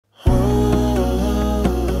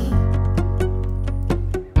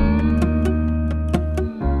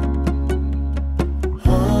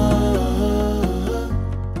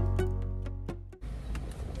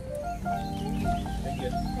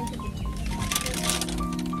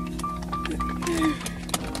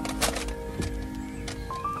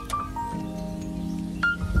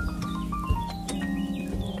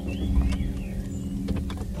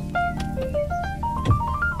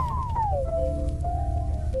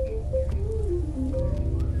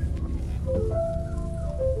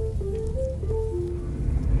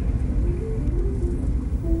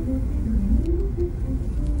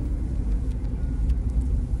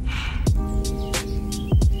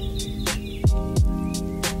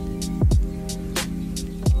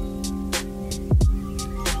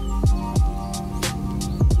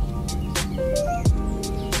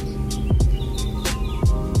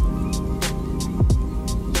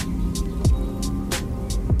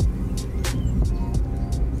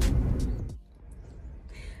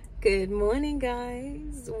Good morning,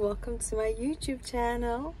 guys. Welcome to my YouTube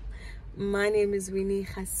channel. My name is Winnie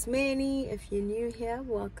Khasmeni. If you're new here,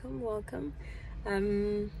 welcome.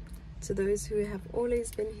 To those who have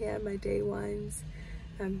always been here, my day ones,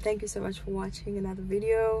 thank you so much for watching another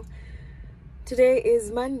video. Today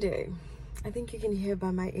is Monday. I think you can hear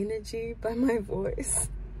by my energy, by my voice.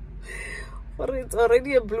 But it's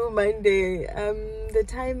already a blue Monday. The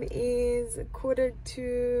time is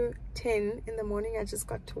 10:15 in the morning. I just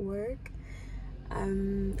got to work.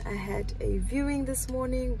 I had a viewing this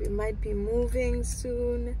morning. We might be moving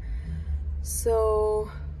soon,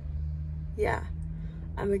 so yeah,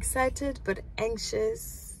 I'm excited but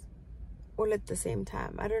anxious all at the same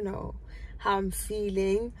time. I don't know how I'm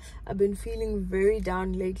feeling. I've been feeling very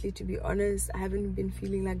down lately, to be honest. I haven't been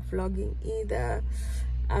feeling like vlogging either.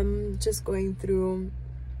 I'm just going through,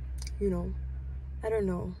 I don't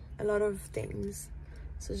know, a lot of things.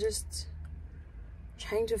 So just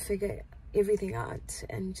trying to figure everything out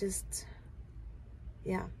and just,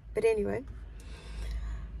 yeah. But anyway,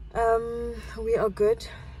 we are good.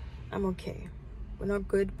 I'm okay. We're not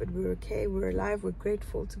good, but we're okay. We're alive. We're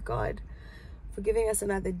grateful to God for giving us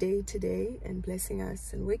another day today and blessing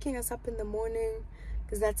us and waking us up in the morning,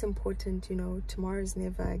 because that's important. Tomorrow is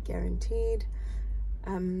never guaranteed.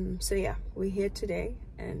 So yeah, we're here today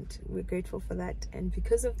and we're grateful for that, and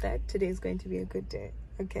because of that, today is going to be a good day.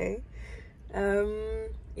 Okay.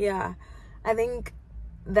 Yeah, I think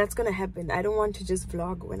that's gonna happen. I don't want to just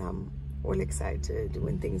vlog when I'm all excited,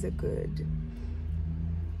 when things are good.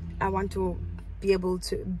 I want to be able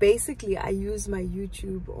to, basically I use my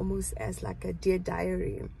YouTube almost as like a dear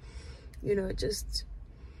diary, just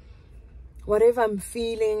whatever I'm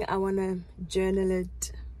feeling, I want to journal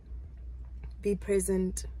it, be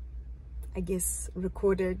present, I guess,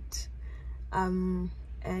 record it. And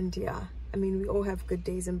yeah, I mean, we all have good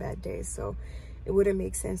days and bad days, so it wouldn't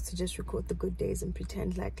make sense to just record the good days and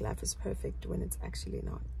pretend like life is perfect when it's actually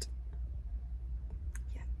not.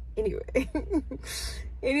 Yeah,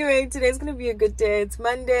 anyway today's gonna be a good day. It's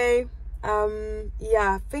Monday.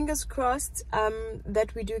 Yeah, fingers crossed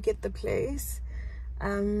that we do get the place.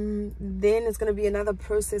 Then it's going to be another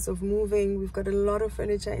process of moving. We've got a lot of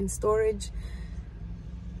furniture in storage,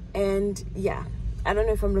 and yeah, I don't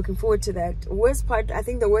know if I'm looking forward to that. I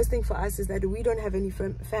think the worst thing for us is that we don't have any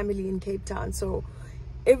family in Cape Town, so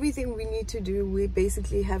everything we need to do, we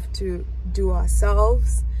basically have to do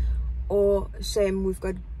ourselves, or shame, we've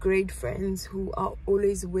got great friends who are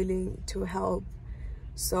always willing to help.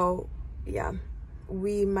 So yeah,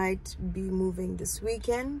 we might be moving this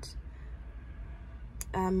weekend.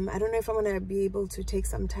 I don't know if I'm gonna be able to take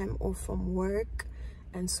some time off from work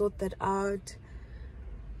and sort that out.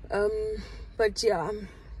 But yeah,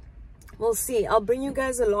 we'll see. I'll bring you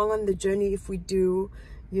guys along on the journey if we do.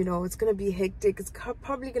 It's gonna be hectic. It's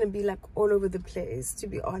probably gonna be like all over the place, to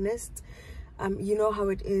be honest. You know how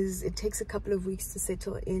it is. It takes a couple of weeks to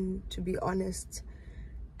settle in, to be honest.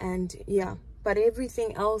 And yeah, but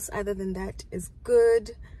everything else other than that is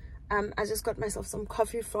good. I just got myself some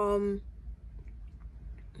coffee from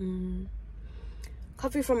Mug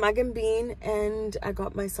and Bean, and I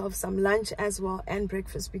got myself some lunch as well and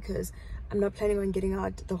breakfast, because I'm not planning on getting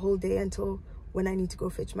out the whole day until when I need to go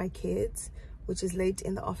fetch my kids, which is late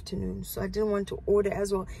in the afternoon. So I didn't want to order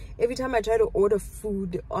as well. Every time I try to order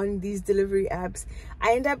food on these delivery apps,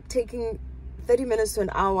 I end up taking 30 minutes to an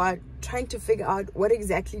hour trying to figure out what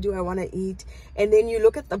exactly do I want to eat, and then you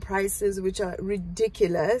look at the prices, which are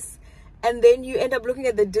ridiculous. And then you end up looking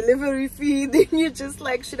at the delivery fee. Then you're just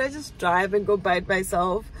like, should I just drive and go buy it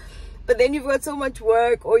myself? But then you've got so much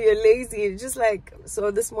work, or you're lazy. It's just like,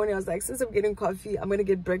 so this morning I was like, since I'm getting coffee, I'm going to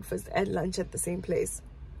get breakfast and lunch at the same place.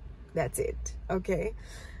 That's it. Okay.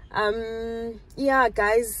 Yeah,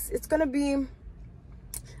 guys, it's going to be,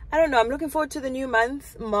 I don't know. I'm looking forward to the new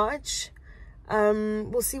month, March.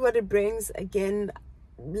 We'll see what it brings. Again,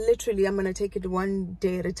 literally, I'm going to take it one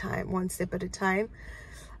day at a time, one step at a time.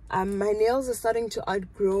 My nails are starting to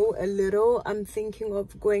outgrow a little. I'm thinking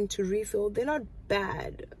of going to refill. They're not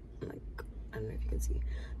bad. Like, I don't know if you can see.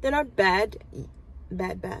 They're not bad.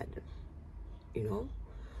 Bad.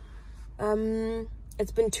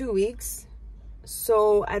 It's been 2 weeks.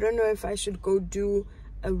 So I don't know if I should go do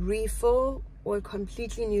a refill or a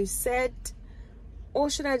completely new set, or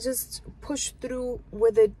should I just push through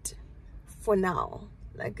with it for now?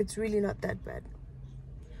 Like, it's really not that bad.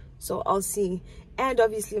 So I'll see. And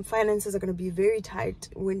obviously finances are going to be very tight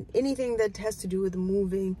when anything that has to do with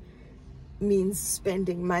moving means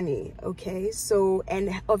spending money. Okay, so,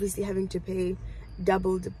 and obviously having to pay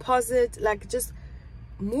double deposit, like, just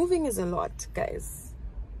moving is a lot, guys.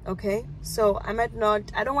 Okay, so I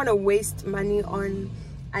don't want to waste money on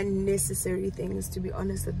unnecessary things, to be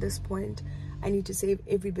honest. At this point, I need to save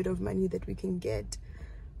every bit of money that we can get.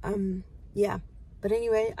 Yeah, but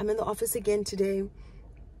anyway, I'm in the office again today.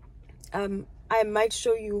 I might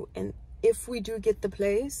show you, and if we do get the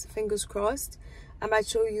place, fingers crossed, I might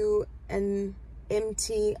show you an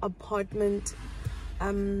empty apartment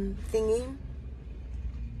thingy,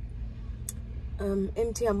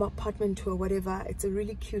 empty apartment tour, whatever. It's a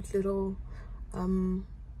really cute little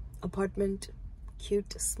apartment,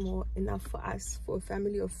 cute, small enough for us, for a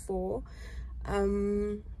family of 4.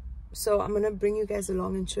 So I'm gonna bring you guys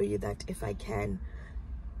along and show you that if I can,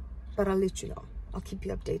 but I'll let you know. I'll keep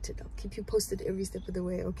you updated. I'll keep you posted every step of the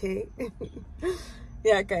way, okay?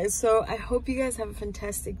 Yeah, guys, so I hope you guys have a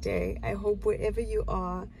fantastic day. I hope wherever you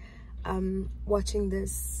are watching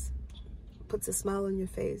this puts a smile on your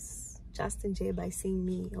face, just enjoy by seeing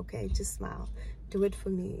me, okay? Just smile, do it for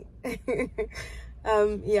me.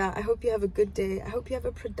 Yeah, I hope you have a good day. I hope you have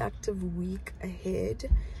a productive week ahead.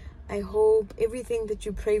 I hope everything that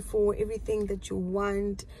you pray for, everything that you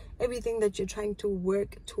want, everything that you're trying to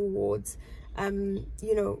work towards,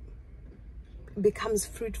 you know, becomes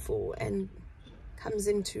fruitful and comes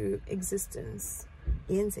into existence.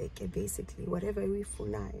 Basically, whatever we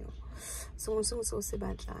funayo. So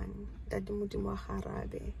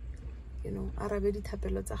you know,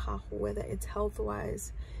 whether it's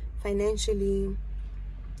health-wise, financially,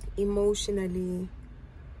 emotionally,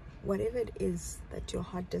 whatever it is that your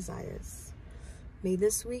heart desires. May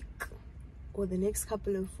this week or the next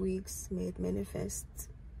couple of weeks, may it manifest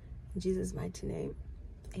in Jesus' mighty name.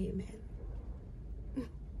 Amen.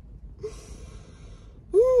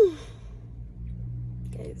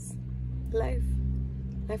 Guys, life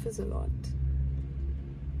is a lot.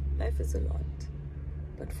 Life is a lot.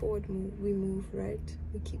 But forward we move, right?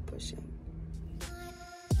 We keep pushing.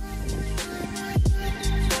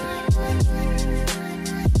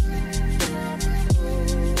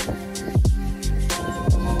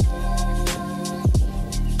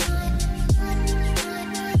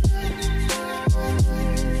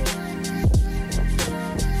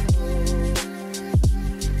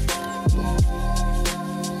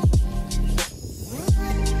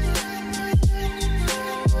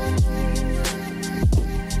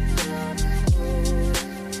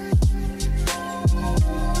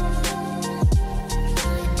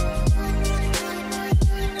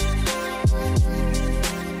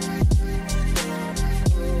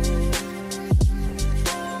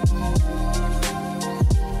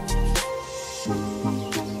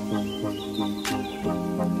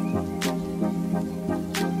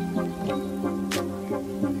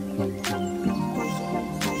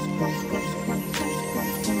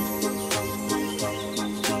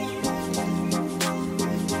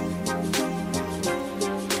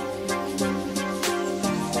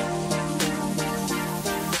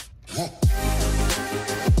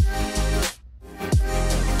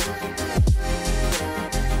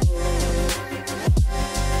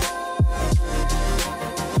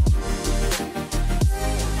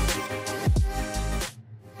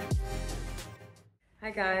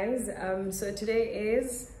 Guys, so today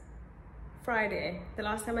is Friday. The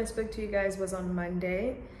last time I spoke to you guys was on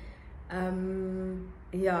Monday.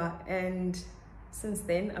 Yeah, and since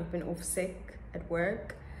then I've been off sick at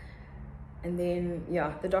work, and then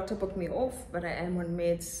yeah, the doctor booked me off, but I am on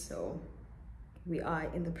meds, so we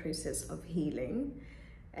are in the process of healing.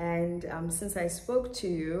 And since I spoke to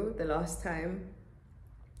you the last time,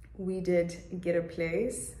 we did get a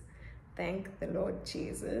place, thank the Lord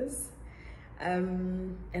Jesus.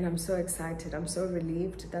 And I'm so excited, I'm so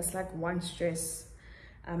relieved. That's like one stress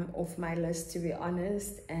off my list, to be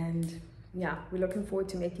honest. And yeah, we're looking forward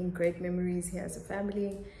to making great memories here as a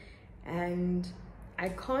family. And I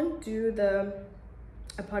can't do the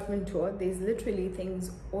apartment tour. There's literally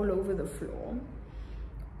things all over the floor,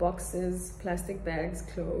 boxes, plastic bags,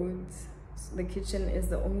 clothes. So the kitchen is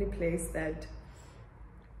the only place that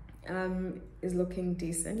is looking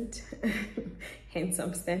decent. Hence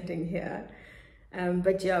I'm standing here.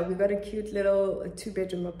 But yeah, we got a cute little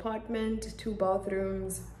 2-bedroom apartment, 2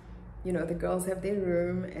 bathrooms. You know, the girls have their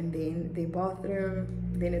room and then their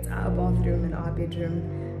bathroom, then it's our bathroom and our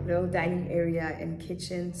bedroom, little dining area and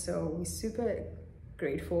kitchen. So we're super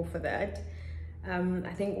grateful for that.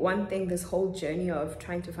 I think one thing this whole journey of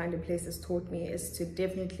trying to find a place has taught me is to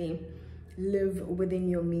definitely live within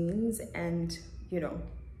your means and, you know,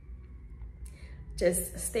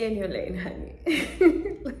 just stay in your lane, honey.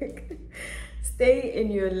 Like, stay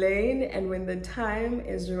in your lane, and when the time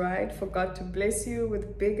is right for God to bless you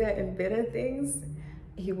with bigger and better things,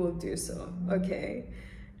 he will do so, okay?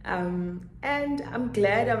 And I'm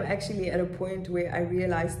glad I'm actually at a point where I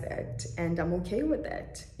realize that, and I'm okay with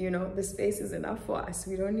that. You know, the space is enough for us.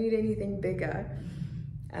 We don't need anything bigger.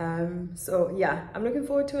 So yeah, I'm looking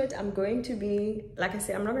forward to it. I'm going to be, like I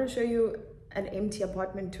said, I'm not going to show you an empty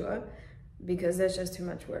apartment tour because that's just too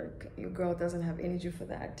much work. Your girl doesn't have energy for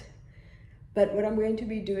that. But what I'm going to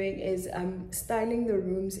be doing is styling the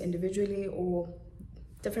rooms individually or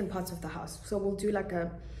different parts of the house. So we'll do like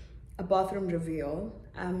a bathroom reveal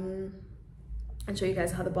and show you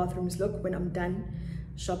guys how the bathrooms look when I'm done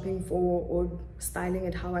shopping for or styling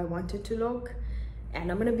it how I want it to look.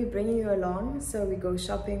 And I'm going to be bringing you along so we go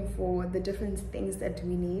shopping for the different things that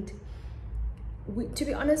we need. To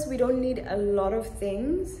be honest, we don't need a lot of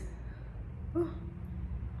things.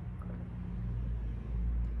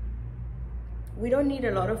 We don't need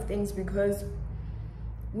a lot of things because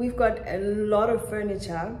we've got a lot of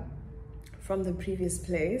furniture from the previous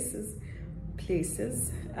places.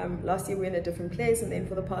 Last year we were in a different place, and then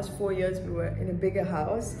for the past 4 years we were in a bigger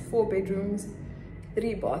house, 4 bedrooms,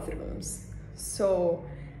 3 bathrooms. So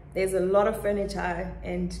there's a lot of furniture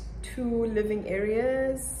and 2 living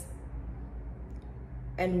areas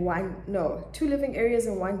and 2 living areas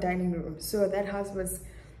and 1 dining room. So that house was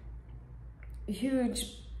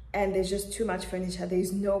huge, and there's just too much furniture.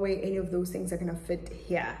 There's no way any of those things are gonna fit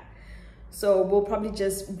here. So we'll probably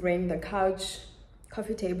just bring the couch,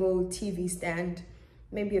 coffee table, TV stand,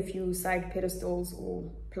 maybe a few side pedestals or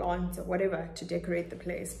plants or whatever to decorate the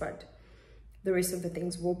place, but the rest of the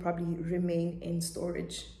things will probably remain in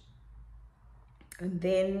storage. And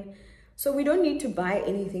then, so we don't need to buy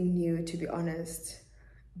anything new, to be honest,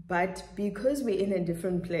 but because we're in a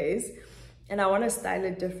different place and I want to style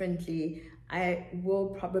it differently, I will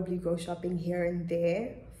probably go shopping here and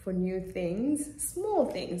there for new things, small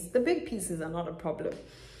things. The big pieces are not a problem.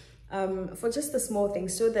 For just the small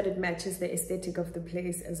things, so that it matches the aesthetic of the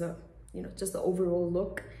place as a, you know, just the overall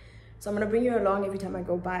look. So I'm gonna bring you along every time I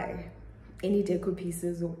go by any deco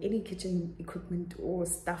pieces or any kitchen equipment or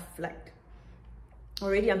stuff. Like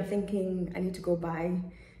already I'm thinking I need to go buy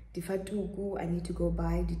the fatuku, I need to go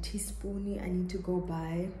buy the teaspoon, I need to go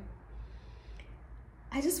buy,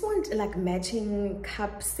 I just want like matching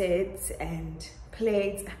cup sets and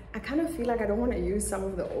plates. I kind of feel like I don't want to use some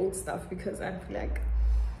of the old stuff because I feel like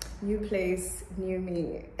new place, new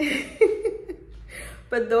me.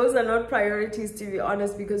 But those are not priorities, to be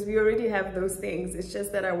honest, because we already have those things. It's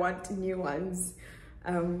just that I want new ones.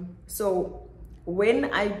 So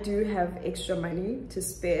when I do have extra money to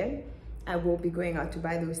spare, I will be going out to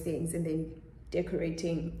buy those things and then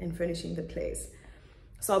decorating and furnishing the place.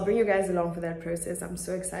 So I'll bring you guys along for that process. I'm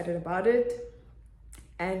so excited about it.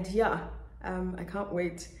 And yeah, I can't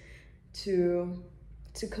wait to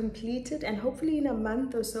complete it, and hopefully in a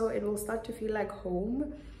month or so it will start to feel like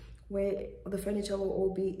home, where the furniture will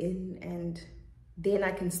all be in, and then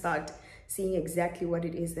I can start seeing exactly what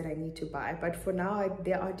it is that I need to buy. But for now,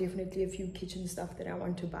 there are definitely a few kitchen stuff that I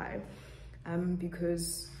want to buy,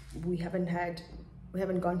 because we haven't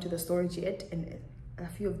gone to the storage yet, and a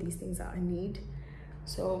few of these things are a need.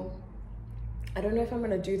 So I don't know if I'm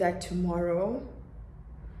gonna do that tomorrow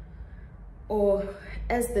or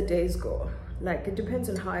as the days go. Like, it depends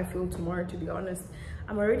on how I feel tomorrow, to be honest.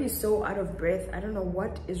 I'm already so out of breath. I don't know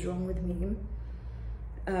what is wrong with me.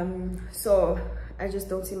 So I just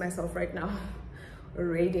don't see myself right now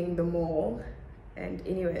raiding the mall. And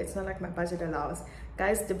anyway, it's not like my budget allows.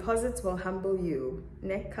 Guys, deposits will humble you.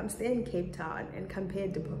 Come stay in Cape Town and come pay a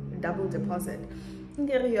double deposit.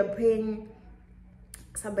 You're paying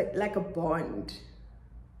something like a bond.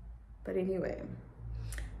 But anyway,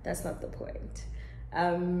 that's not the point.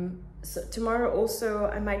 So tomorrow also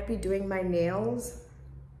I might be doing my nails.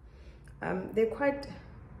 They're quite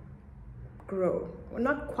grown, well,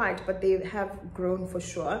 not quite, but they have grown for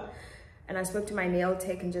sure. And I spoke to my nail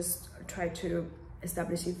tech and just tried to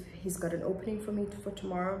establish if he's got an opening for me for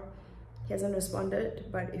tomorrow. He hasn't responded,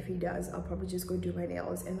 but if he does, I'll probably just go do my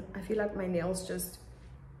nails. And I feel like my nails just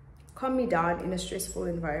calm me down in a stressful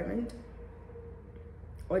environment,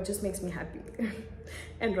 or it just makes me happy.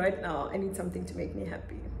 And right now I need something to make me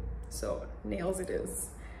happy, so nails it is.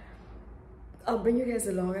 I'll bring you guys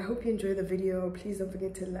along. I hope you enjoy the video. Please don't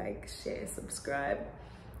forget to like, share, subscribe,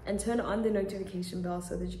 and turn on the notification bell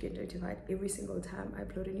so that you get notified every single time I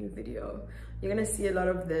upload a new video. You're gonna see a lot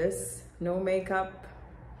of this, no makeup,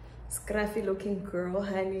 scruffy looking girl,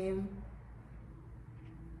 honey.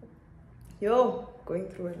 Yo, going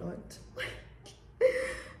through a lot.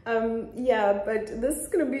 Yeah, but this is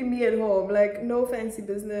gonna be me at home, like no fancy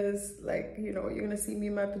business. Like, you know, you're gonna see me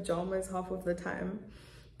in my pajamas half of the time,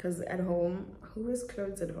 because at home, who wears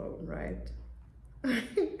clothes at home, right?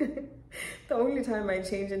 The only time I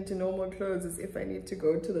change into normal clothes is if I need to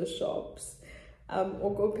go to the shops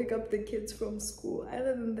or go pick up the kids from school.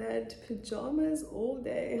 Other than that, pajamas all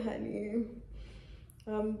day, honey.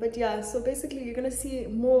 But yeah, so basically you're gonna see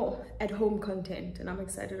more at home content, and I'm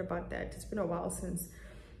excited about that. It's been a while since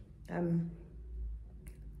I've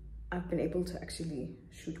been able to actually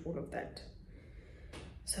shoot all of that.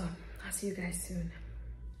 So I'll see you guys soon.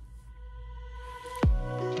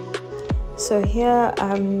 So here,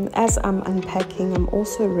 as I'm unpacking, I'm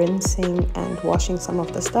also rinsing and washing some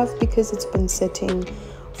of the stuff because it's been sitting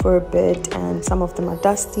for a bit and some of them are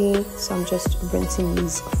dusty. So I'm just rinsing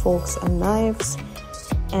these forks and knives.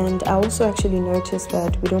 And I also actually noticed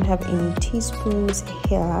that we don't have any teaspoons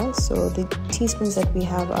here. So the teaspoons that we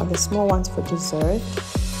have are the small ones for dessert.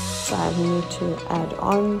 So I need to add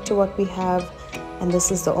on to what we have. And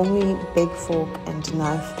this is the only big fork and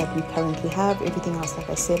knife that we currently have. Everything else,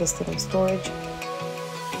 like I said, is still in storage.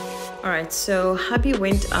 Alright, so hubby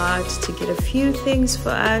went out to get a few things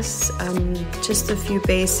for us. Just a few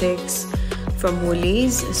basics from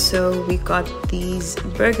Woolies. So we got these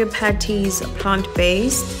burger patties,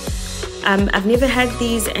 plant-based. I've never had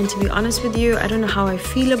these, and to be honest with you, I don't know how I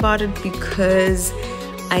feel about it because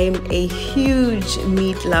I am a huge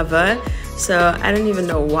meat lover. So I don't even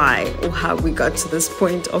know why or how we got to this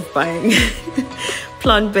point of buying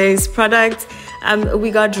plant-based products. We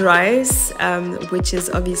got rice, which is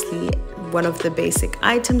obviously one of the basic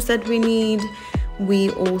items that we need. We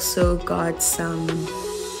also got some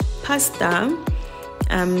pasta,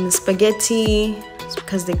 spaghetti,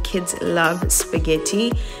 because the kids love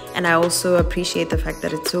spaghetti, and I also appreciate the fact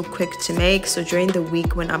that it's so quick to make. So during the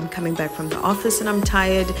week when I'm coming back from the office and I'm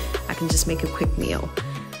tired, I can just make a quick meal.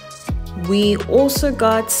 We also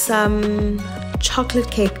got some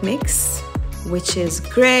chocolate cake mix, which is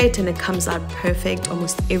great, and it comes out perfect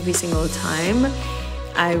almost every single time.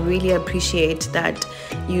 I really appreciate that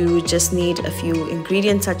you just need a few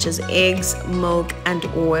ingredients such as eggs, milk and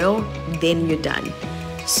oil, then you're done.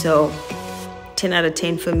 So 10 out of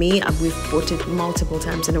 10 for me. We've bought it multiple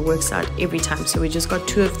times and it works out every time. So we just got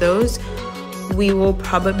 2 of those. We will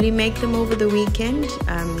probably make them over the weekend,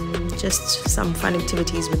 just some fun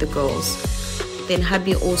activities with the girls. Then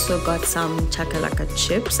hubby also got some chakalaka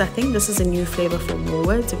chips. I think this is a new flavor for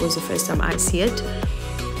Woolworths. It was the first time I see it.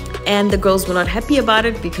 And the girls were not happy about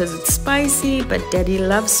it because it's spicy, but daddy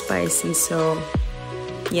loves spicy. So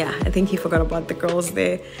yeah, I think he forgot about the girls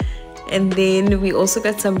there. And then we also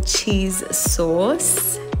got some cheese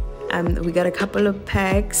sauce. We got a couple of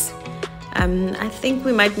packs. I think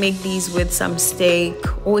we might make these with some steak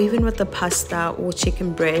or even with the pasta or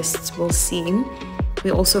chicken breasts. We'll see.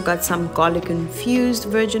 We also got some garlic infused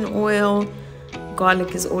virgin oil.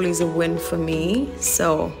 Garlic is always a win for me.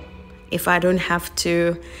 So if I don't have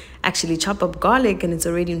to actually chop up garlic and it's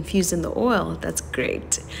already infused in the oil, that's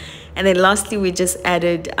great. And then lastly, we just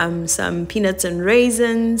added some peanuts and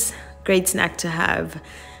raisins. Great snack to have.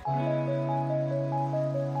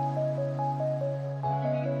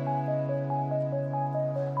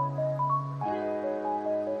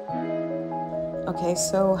 Okay,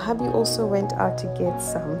 so hubby also went out to get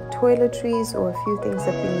some toiletries or a few things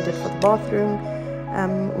that we needed for the bathroom.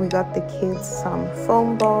 We got the kids some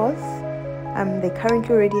foam bath. They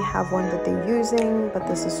currently already have one that they're using, but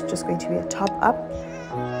this is just going to be a top up.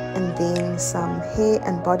 And then some hair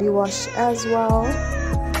and body wash as well.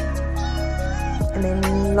 And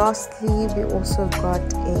then lastly, we also got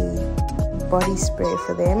a body spray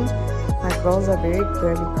for them. My girls are very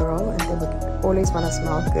girly girl and they would always want to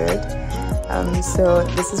smell good. So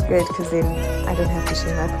this is great because then I don't have to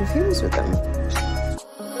share my perfumes with them.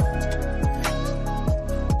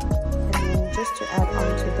 And then just to add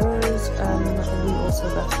on to those, we also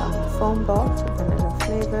got some foam bath, vanilla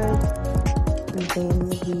flavored. And then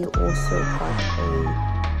we also got a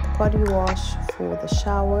body wash for the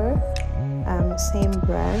shower, same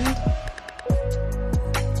brand.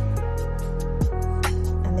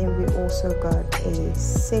 And then we also got a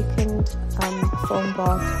second foam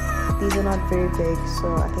bath. These are not very big, so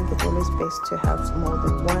I think it's always best to have more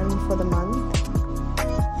than one for the month.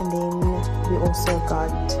 And then we also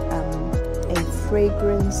got a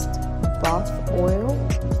fragranced bath oil,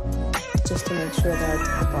 just to make sure that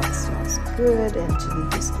the bath smells good and to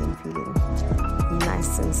leave your skin feeling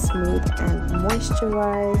nice and smooth and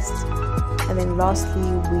moisturized. And then lastly,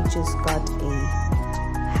 we just got a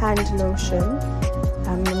hand lotion.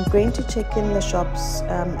 I'm going to check in the shops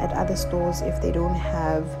at other stores if they don't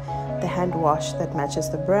have the hand wash that matches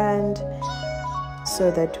the brand, so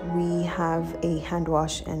that we have a hand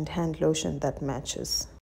wash and hand lotion that matches.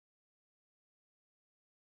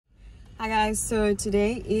 Hi guys, so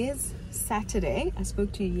today is Saturday. I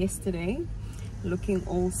spoke to you yesterday, looking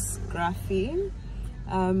all scruffy.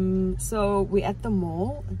 So we're at the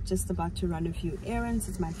mall, just about to run a few errands.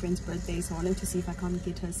 It's my friend's birthday, so I wanted to see if I can't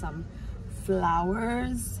get her some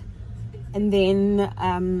flowers. And then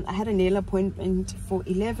I had a nail appointment for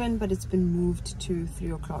 11, but it's been moved to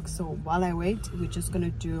 3 o'clock. So while I wait, we're just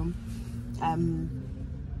gonna do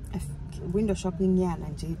window shopping, yeah,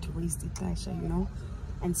 to waste it, you know,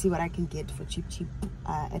 and see what I can get for cheap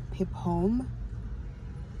at Pep Home.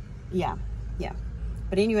 Yeah.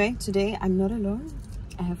 But anyway, today I'm not alone.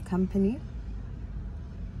 I have company.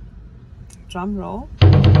 Drum roll.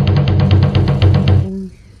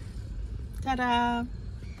 Ta-da!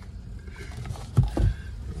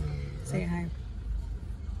 Say hi.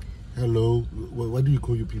 Hello. What do you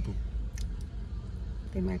call your people?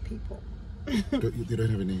 They're my people. They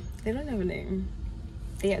don't have a name. They don't have a name.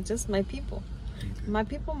 They are just my people. Okay. My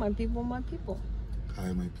people, my people, my people.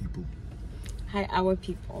 Hi, my people. Hi, our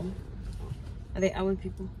people. Are they our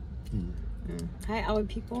people? Hi, our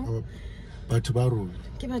people.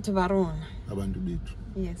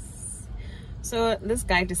 Yes. So this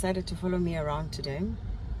guy decided to follow me around today.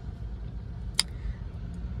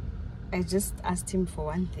 I just asked him for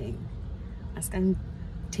one thing.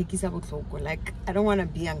 Like, I don't want to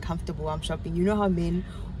be uncomfortable while I'm shopping. You know how men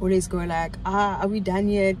always go like, are we done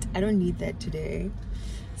yet? I don't need that today.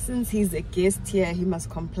 Since he's a guest here, he must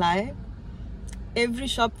comply. Every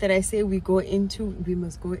shop that I say we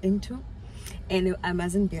must go into, and I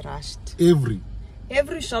mustn't be rushed.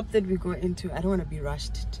 Every shop that we go into, I don't want to be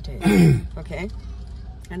rushed today. Okay?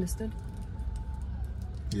 Understood?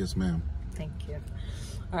 Yes, ma'am. Thank you.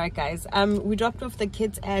 All right, guys. We dropped off the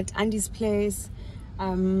kids at Andy's place.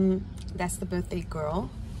 That's the birthday girl.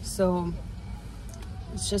 So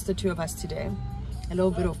it's just the two of us today. A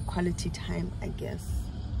little bit of quality time, I guess.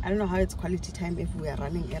 I don't know how it's quality time if we are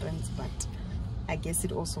running errands, but I guess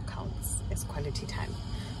it also counts as quality time.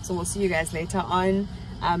 So we'll see you guys later on.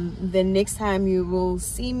 The next time you will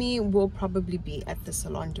see me will probably be at the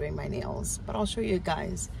salon doing my nails, but I'll show you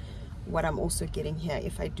guys what I'm also getting here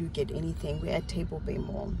if I do get anything. We're at Table Bay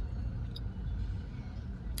Mall.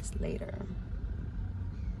 It's later.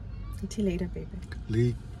 Until later,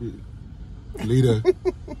 baby. Later.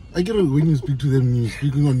 I get it when you speak to them, you're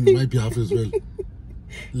speaking on my behalf as well.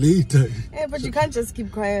 Later. Yeah, but you can't just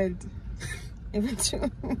keep quiet. Even true.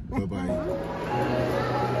 Bye-bye.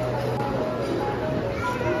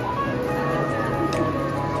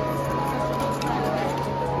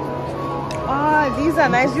 Oh, these are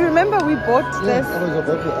nice. You remember we bought this? I was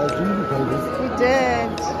about to ask you to buy this. We did.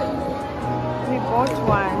 We bought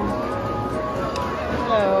one.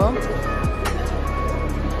 Hello.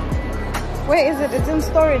 Where is it? It's in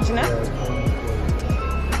storage, no?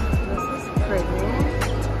 This is pretty.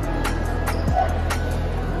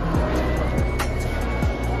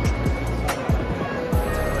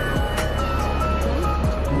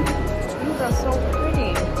 These are so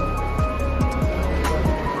pretty.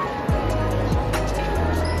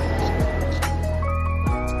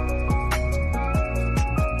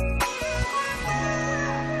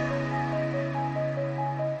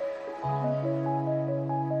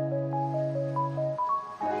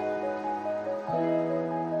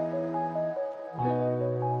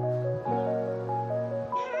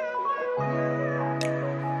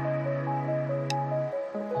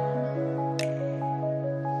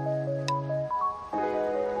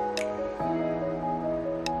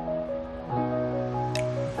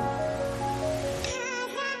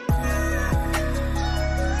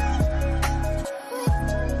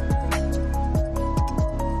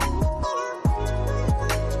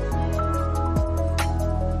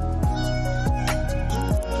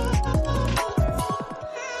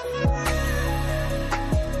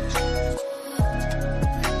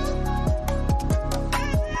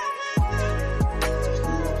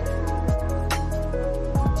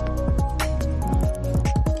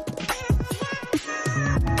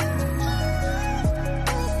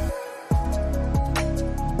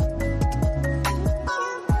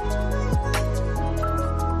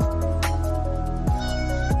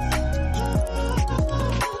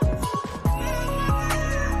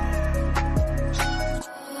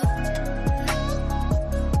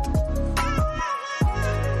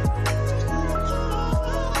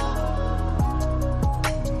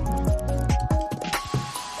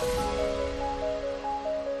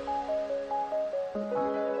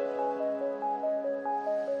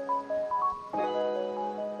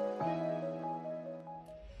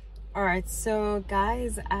 Alright, so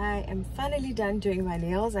guys, I am finally done doing my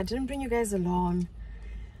nails. I didn't bring you guys along,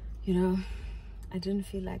 you know, I didn't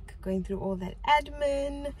feel like going through all that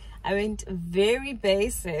admin. I went very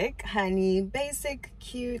basic, honey. Basic,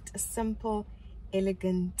 cute, simple,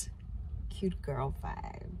 elegant, cute girl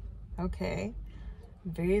vibe. Okay.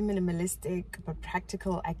 Very minimalistic but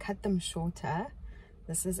practical. I cut them shorter.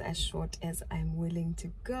 This is as short as I'm willing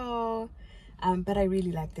to go. But I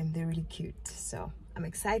really like them. They're really cute. So I'm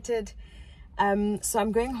excited. So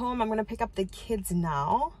I'm going home. I'm going to pick up the kids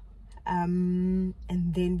now. And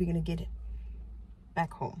then we're going to get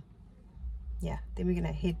back home. Yeah, then we're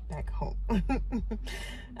gonna head back home.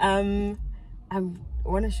 I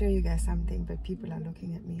want to show you guys something, but people are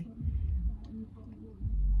looking at me.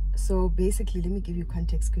 So basically, let me give you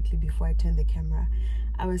context quickly before I turn the camera.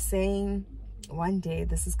 I was saying one day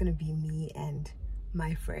this is gonna be me and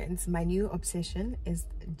my friends. My new obsession is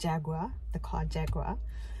Jaguar, the car Jaguar.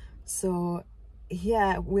 So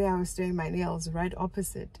here where I was doing my nails, right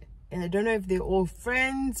opposite, and I don't know if they're all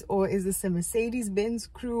friends or is this a Mercedes-Benz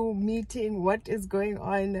crew meeting? What is going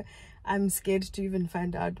on? I'm scared to even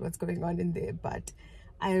find out what's going on in there. But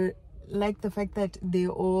I like the fact that they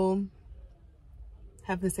all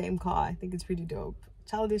have the same car. I think it's pretty dope.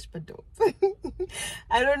 Childish but dope.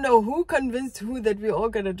 I don't know who convinced who that we're all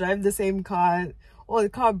gonna drive the same car or the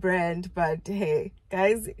car brand. But hey,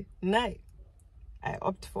 guys, nice. I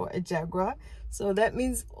opt for a Jaguar. So that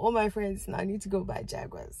means all my friends now need to go buy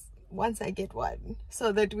Jaguars once I get one,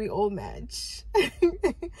 so that we all match.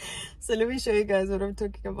 So let me show you guys what I'm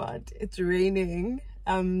talking about. It's raining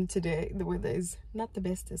today. The weather is not the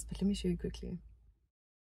bestest, but let me show you quickly.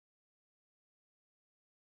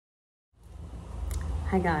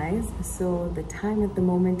 Hi guys, so the time at the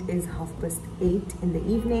moment is 8:30 in the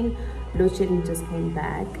evening. Load shedding just came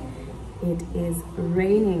back. It is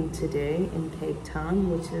raining today in Cape Town,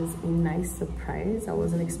 which is a nice surprise. I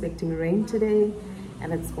wasn't expecting rain today.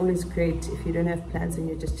 And it's always great if you don't have plans and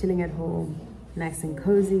you're just chilling at home, nice and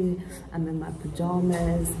cozy. I'm in my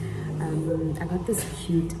pajamas. I got this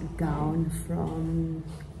cute gown from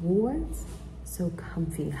Woolworths. So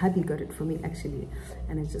comfy. Hubby got it for me actually,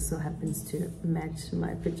 and it just so happens to match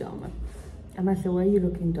my pajama. Amatha, why are you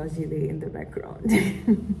looking dodgy there in the background?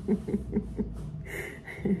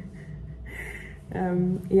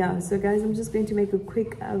 Yeah, so guys, I'm just going to make a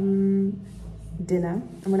quick dinner.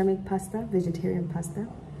 I'm gonna make pasta, vegetarian pasta,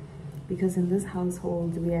 because in this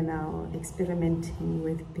household we are now experimenting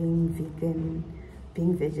with being vegan,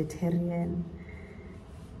 being vegetarian.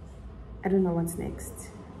 I don't know what's next,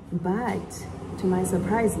 but to my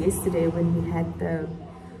surprise, yesterday when we had the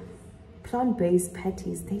plant-based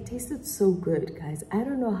patties, they tasted so good, guys. I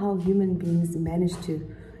don't know how human beings manage to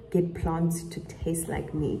get plants to taste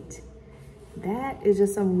like meat. That is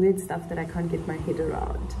just some weird stuff that I can't get my head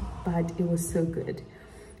around, but it was so good.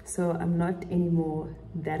 So I'm not anymore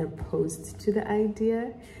that opposed to the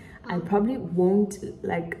idea. I probably won't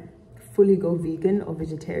like fully go vegan or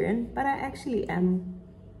vegetarian, but I actually am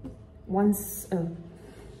once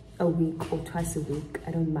a week or twice a week.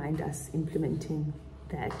 I don't mind us implementing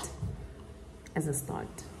that as a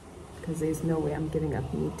start, because there's no way I'm giving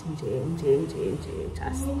up meat and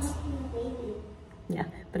just yeah.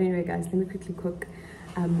 But anyway guys, let me quickly cook.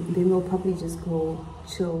 Then we'll probably just go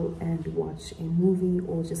chill and watch a movie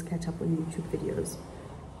or just catch up on YouTube videos.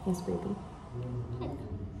 Yes, baby?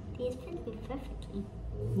 These fit me perfectly.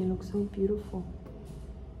 You look so beautiful.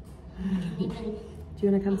 Do you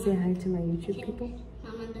want to come say hi to my YouTube people?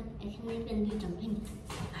 Mama, I can even do jumping.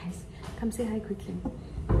 Nice. Come say hi quickly.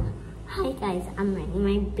 Hi guys, I'm wearing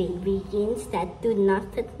my baby jeans that do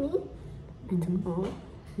not fit me at all.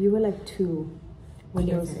 You were like 2 when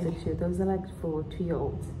Yes, those fit you. Those are like for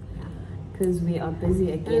 2-year-olds. Because we are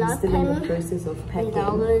busy again, Last still in the time process of packing. In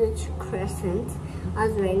the village crescent, I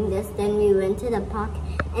was wearing this. Then we went to the park,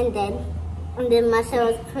 and then Masha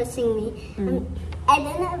was pushing me. I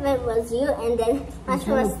didn't know if it was you, and then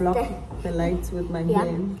Masha was block the lights with my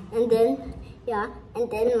hand. and then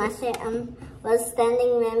Masha was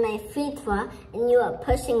standing where my feet were, and you were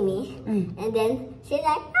pushing me, and then she's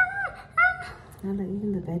like, Nala,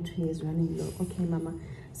 even the battery is running low. Okay, Mama,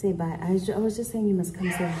 say bye. I was just saying you must come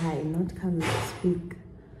say hi, not come speak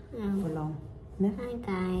for long. No? Hi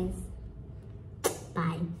guys.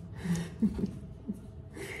 Bye.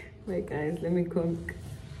 Wait guys, let me cook.